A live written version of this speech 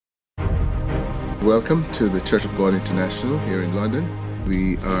Welcome to the Church of God International here in London.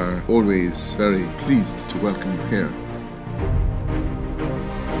 We are always very pleased to welcome you here.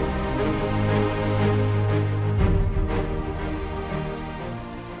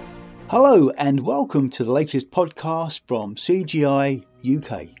 Hello and welcome to the latest podcast from CGI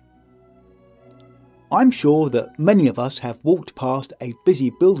UK. I'm sure that many of us have walked past a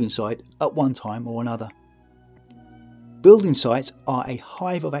busy building site at one time or another. Building sites are a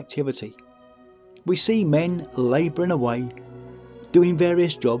hive of activity. We see men labouring away, doing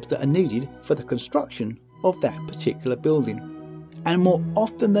various jobs that are needed for the construction of that particular building. And more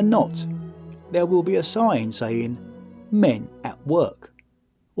often than not, there will be a sign saying, "Men at work,"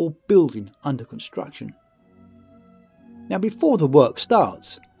 or "building under construction." Now, before the work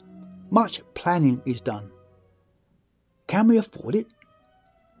starts, much planning is done. Can we afford it?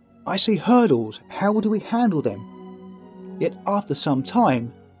 I see hurdles. How do we handle them? Yet after some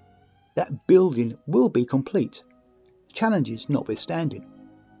time, that building will be complete, challenges notwithstanding.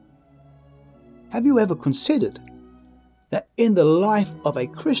 Have you ever considered that in the life of a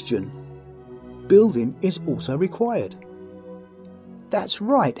Christian, building is also required? That's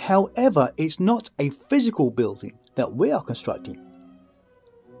right. However, it's not a physical building that we are constructing.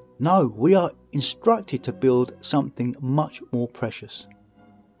 No, we are instructed to build something much more precious: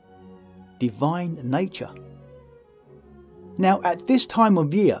 divine nature. Now, at this time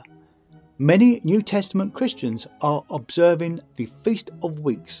of year, many New Testament Christians are observing the Feast of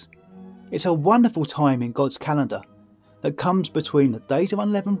Weeks. It's a wonderful time in God's calendar that comes between the days of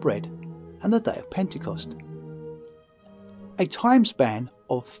unleavened bread and the day of Pentecost. A time span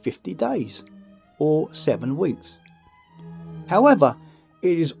of 50 days, or 7 weeks. However,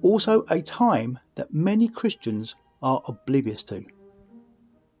 it is also a time that many Christians are oblivious to.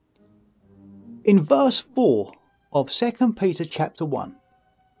 In verse 4 of 2 Peter chapter 1,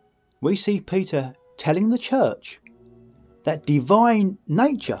 we see Peter telling the church that divine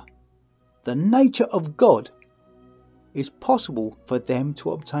nature, the nature of God, is possible for them to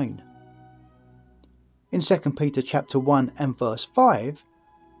obtain. In 2 Peter chapter 1 and verse 5,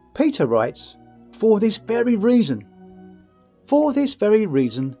 Peter writes, For this very reason,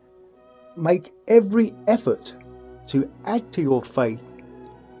 make every effort to add to your faith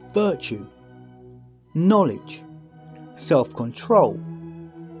virtue, knowledge, self-control,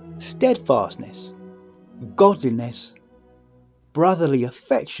 steadfastness, godliness, brotherly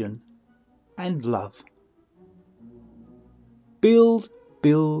affection, and love. Build,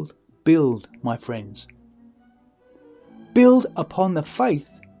 build, build, my friends. Build upon the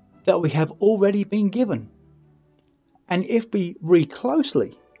faith that we have already been given. And if we read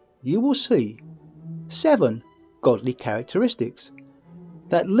closely, you will see 7 godly characteristics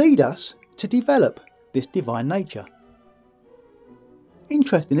that lead us to develop this divine nature.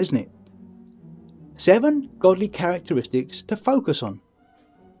 Interesting, isn't it? 7 godly characteristics to focus on.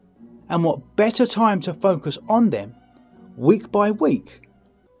 And what better time to focus on them week by week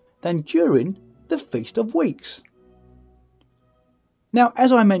than during the Feast of Weeks? Now,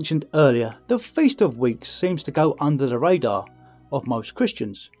 as I mentioned earlier, the Feast of Weeks seems to go under the radar of most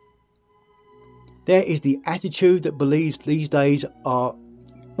Christians. There is the attitude that believes these days are,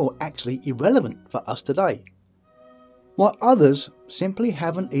 actually irrelevant for us today, while others simply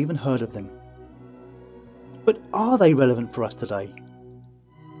haven't even heard of them. But are they relevant for us today?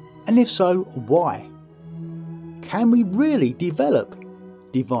 And if so, why? Can we really develop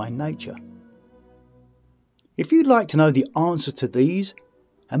divine nature? If you'd like to know the answer to these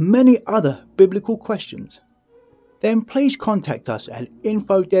and many other biblical questions, then please contact us at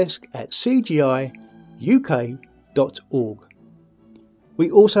infodesk@cgiuk.org. We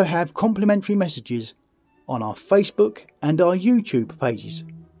also have complimentary messages on our Facebook and our YouTube pages,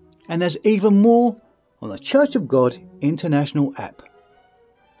 and there's even more on the Church of God International app.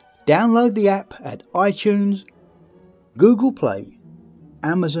 Download the app at iTunes, Google Play,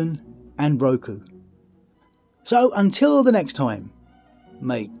 Amazon and Roku. So until the next time,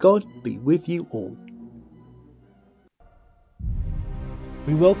 may God be with you all.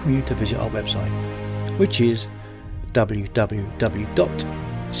 We welcome you to visit our website, which is www.cgiuk.org.